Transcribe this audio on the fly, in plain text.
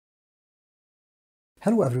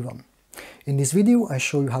Hello everyone! In this video I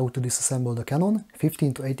show you how to disassemble the Canon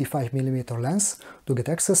 15-85mm lens to get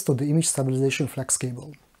access to the image stabilization flex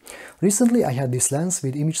cable. Recently I had this lens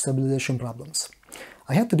with image stabilization problems.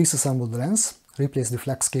 I had to disassemble the lens, replace the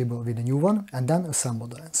flex cable with a new one and then assemble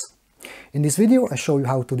the lens. In this video I show you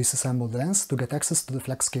how to disassemble the lens to get access to the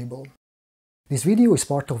flex cable. This video is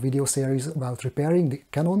part of a video series about repairing the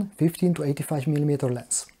Canon 15-85mm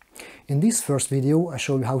lens. In this first video I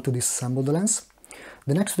show you how to disassemble the lens.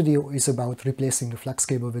 The next video is about replacing the flex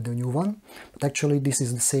cable with a new one, but actually this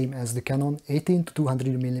is the same as the Canon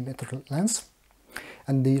 18-200mm lens.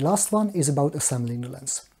 And the last one is about assembling the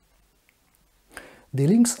lens. The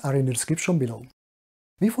links are in the description below.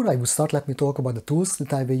 Before I will start, let me talk about the tools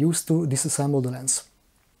that I will use to disassemble the lens.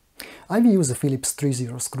 I will use a Phillips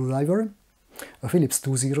 3/0 screwdriver, a Phillips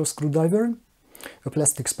 2/0 screwdriver, a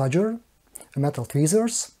plastic spudger, a metal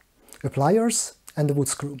tweezers, a pliers and a wood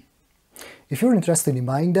screw. If you're interested in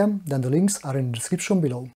buying them, then the links are in the description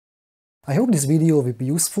below. I hope this video will be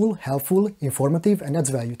useful, helpful, informative and adds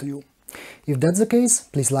value to you. If that's the case,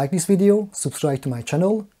 please like this video, subscribe to my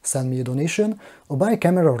channel, send me a donation or buy a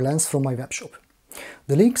camera or lens from my webshop.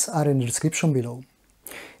 The links are in the description below.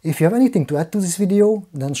 If you have anything to add to this video,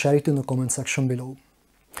 then share it in the comment section below.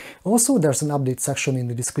 Also, there's an update section in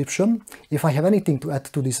the description. If I have anything to add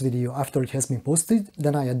to this video after it has been posted,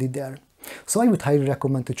 then I add it there. So I would highly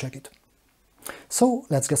recommend to check it. So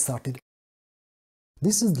let's get started.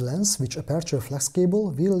 This is the lens which aperture flex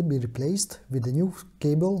cable will be replaced with a new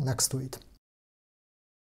cable next to it.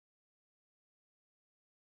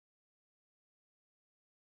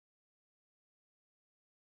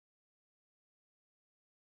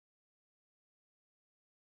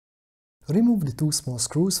 Remove the two small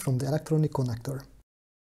screws from the electronic connector.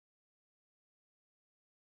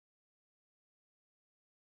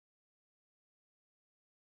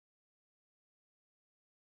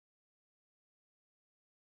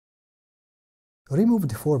 Remove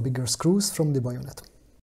the four bigger screws from the bayonet.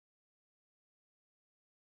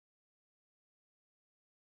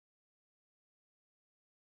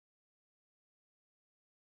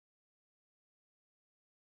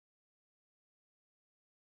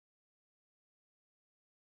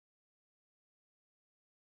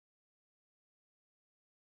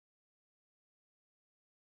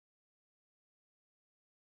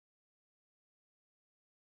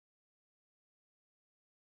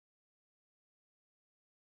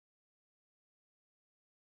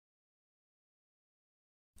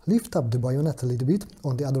 Lift up the bayonet a little bit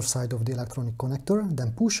on the other side of the electronic connector,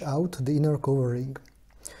 then push out the inner cover ring.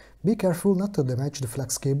 Be careful not to damage the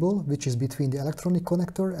flex cable, which is between the electronic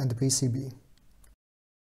connector and the PCB.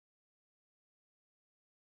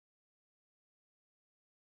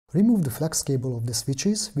 Remove the flex cable of the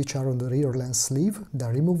switches, which are on the rear lens sleeve,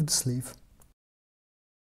 then remove the sleeve.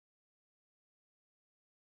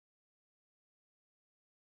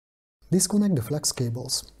 Disconnect the flex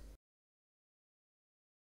cables.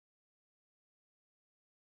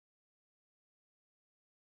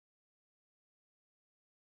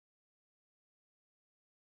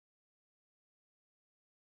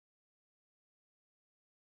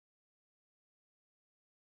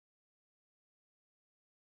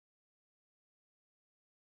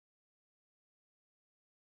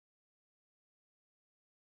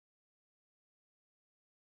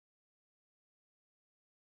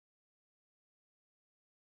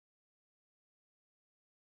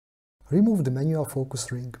 Remove the manual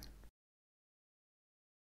focus ring.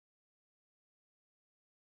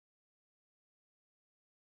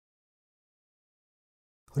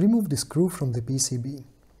 Remove the screw from the PCB.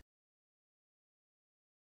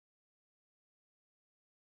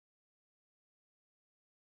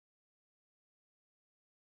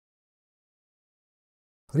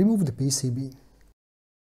 Remove the PCB.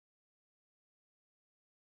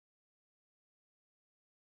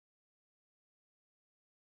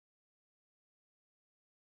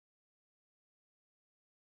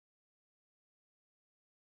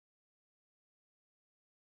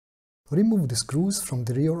 Remove the screws from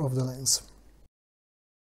the rear of the lens.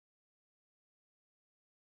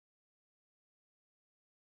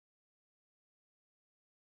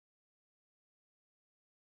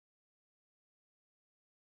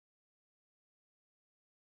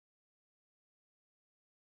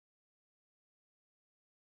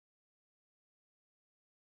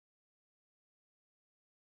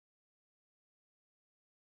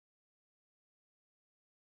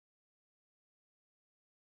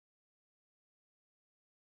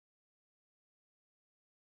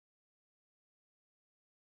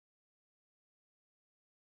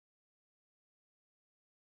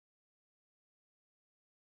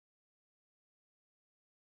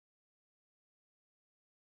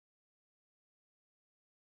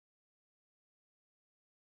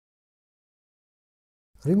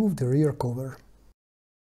 Remove the rear cover.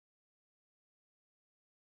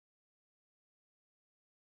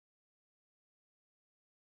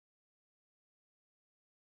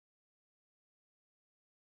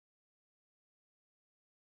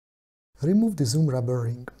 Remove the zoom rubber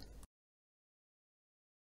ring.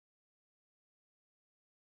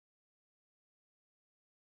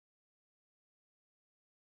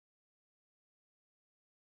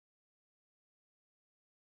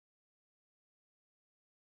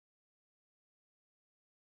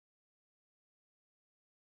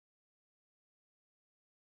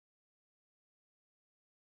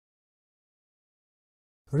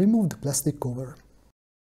 Remove the plastic cover.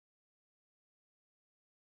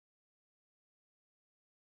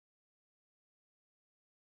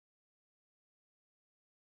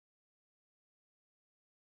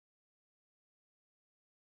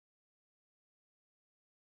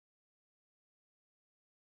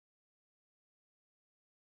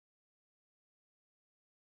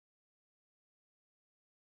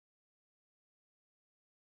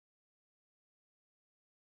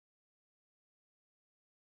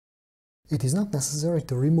 It is not necessary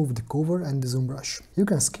to remove the cover and the zoom brush. You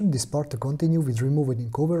can skip this part to continue with removing the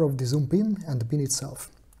cover of the zoom pin and the pin itself.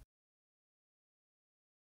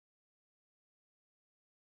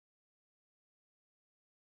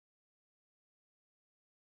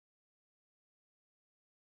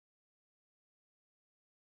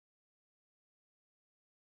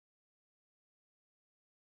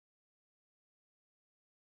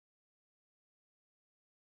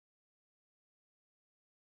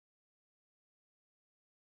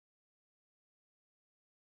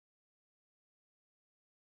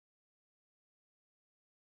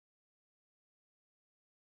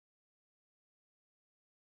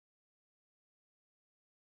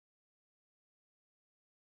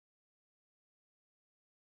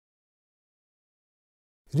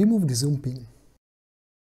 Remove the zoom pin.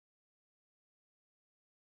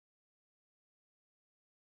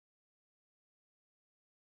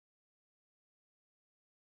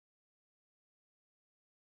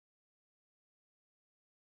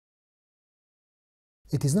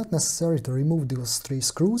 It is not necessary to remove those 3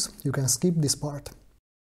 screws, you can skip this part.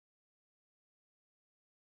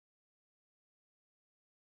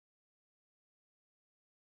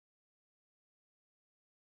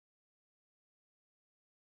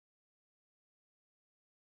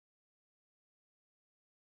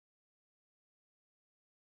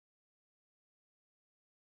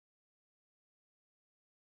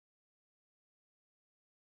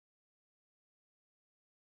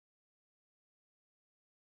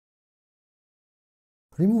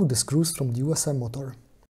 Remove the screws from the USM motor.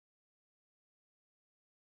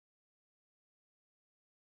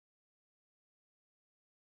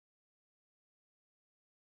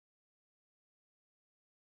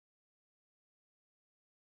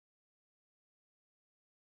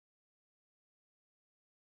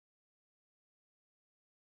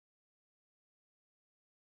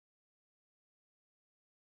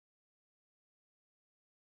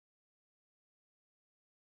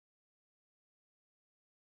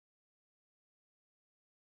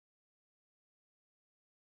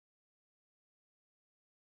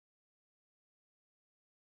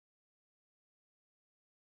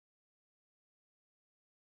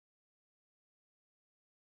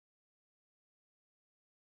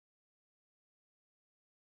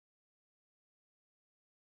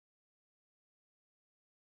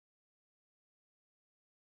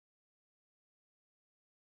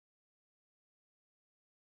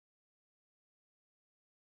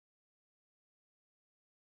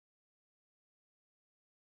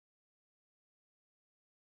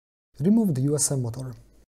 Remove the USM motor.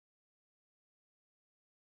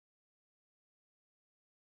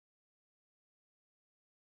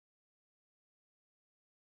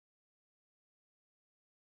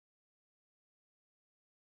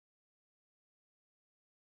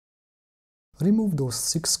 Remove those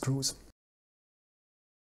 6 screws.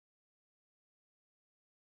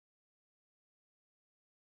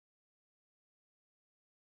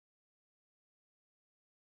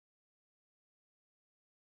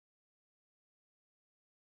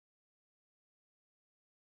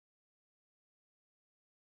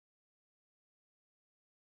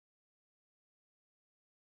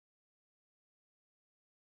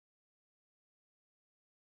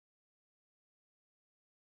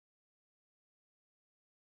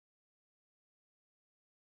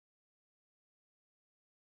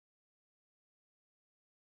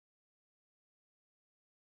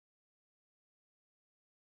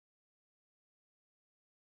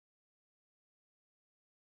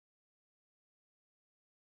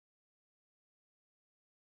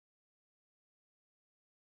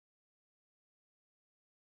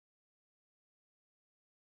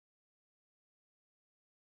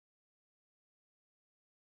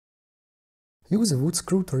 Use a wood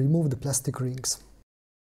screw to remove the plastic rings.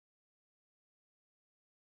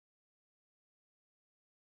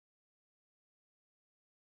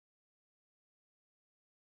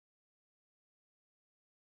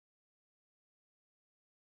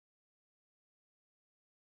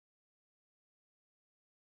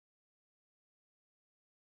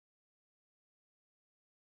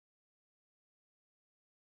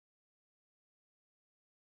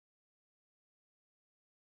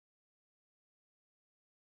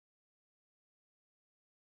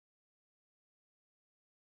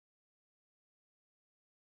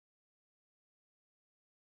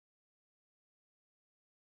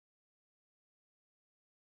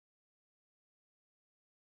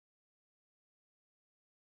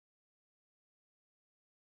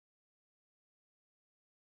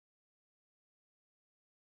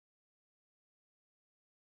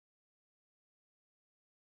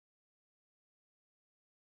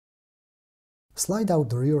 Slide out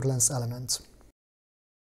the rear lens element.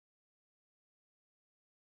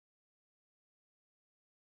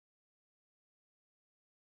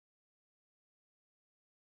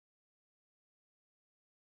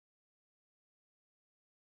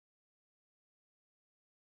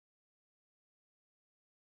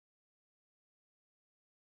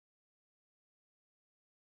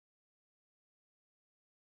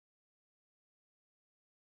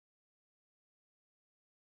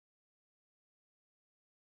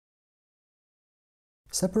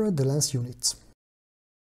 Separate the lens units.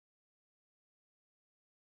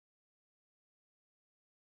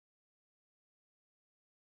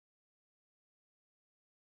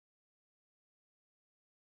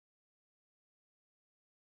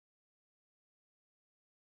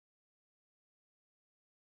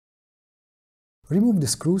 Remove the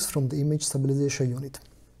screws from the image stabilization unit.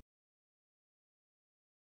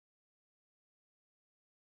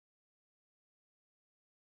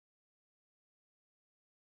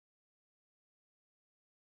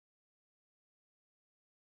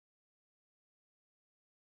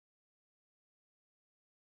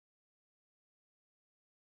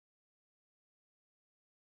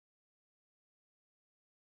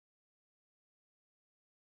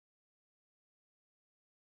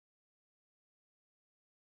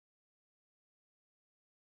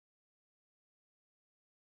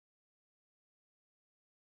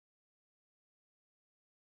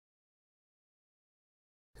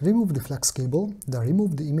 Remove the flex cable, then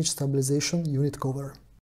remove the image stabilization unit cover.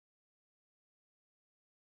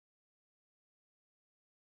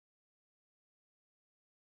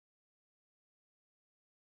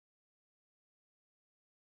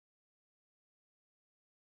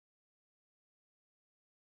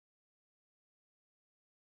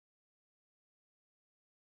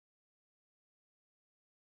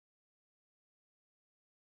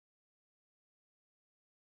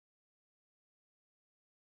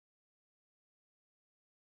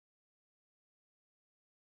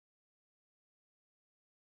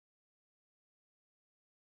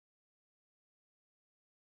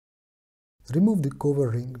 Remove the cover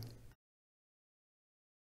ring.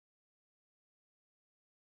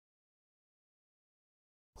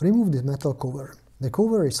 Remove the metal cover. The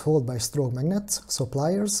cover is held by strong magnets, so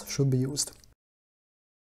pliers should be used.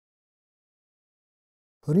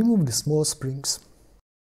 Remove the small springs.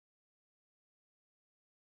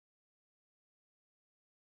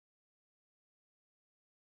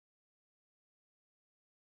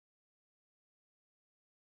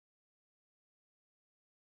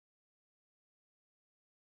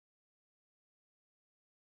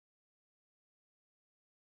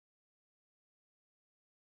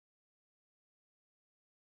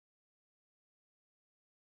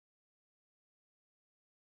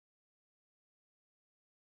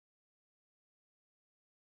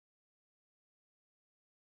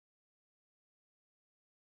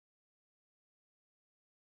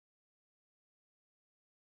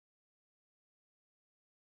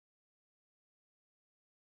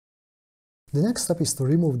 The next step is to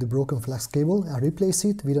remove the broken flex cable and replace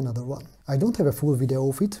it with another one. I don't have a full video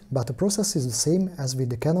of it, but the process is the same as with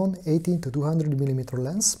the Canon 18-200mm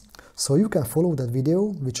lens, so you can follow that video,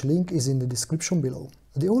 which link is in the description below.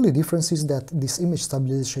 The only difference is that this image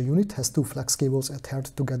stabilization unit has two flex cables adhered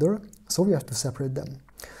together, so we have to separate them.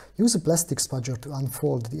 Use a plastic spudger to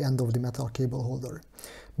unfold the end of the metal cable holder.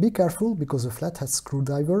 Be careful because a flathead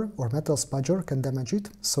screwdriver or metal spudger can damage it,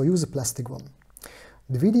 so use a plastic one.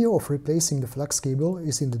 The video of replacing the flex cable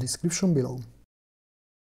is in the description below.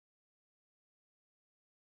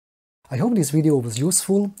 I hope this video was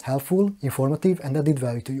useful, helpful, informative and added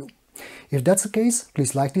value to you. If that's the case,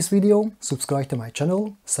 please like this video, subscribe to my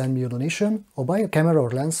channel, send me a donation or buy a camera or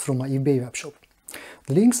lens from my eBay webshop.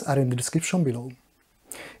 The links are in the description below.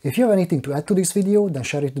 If you have anything to add to this video, then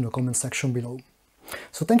share it in the comment section below.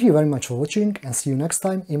 So thank you very much for watching and see you next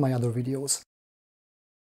time in my other videos.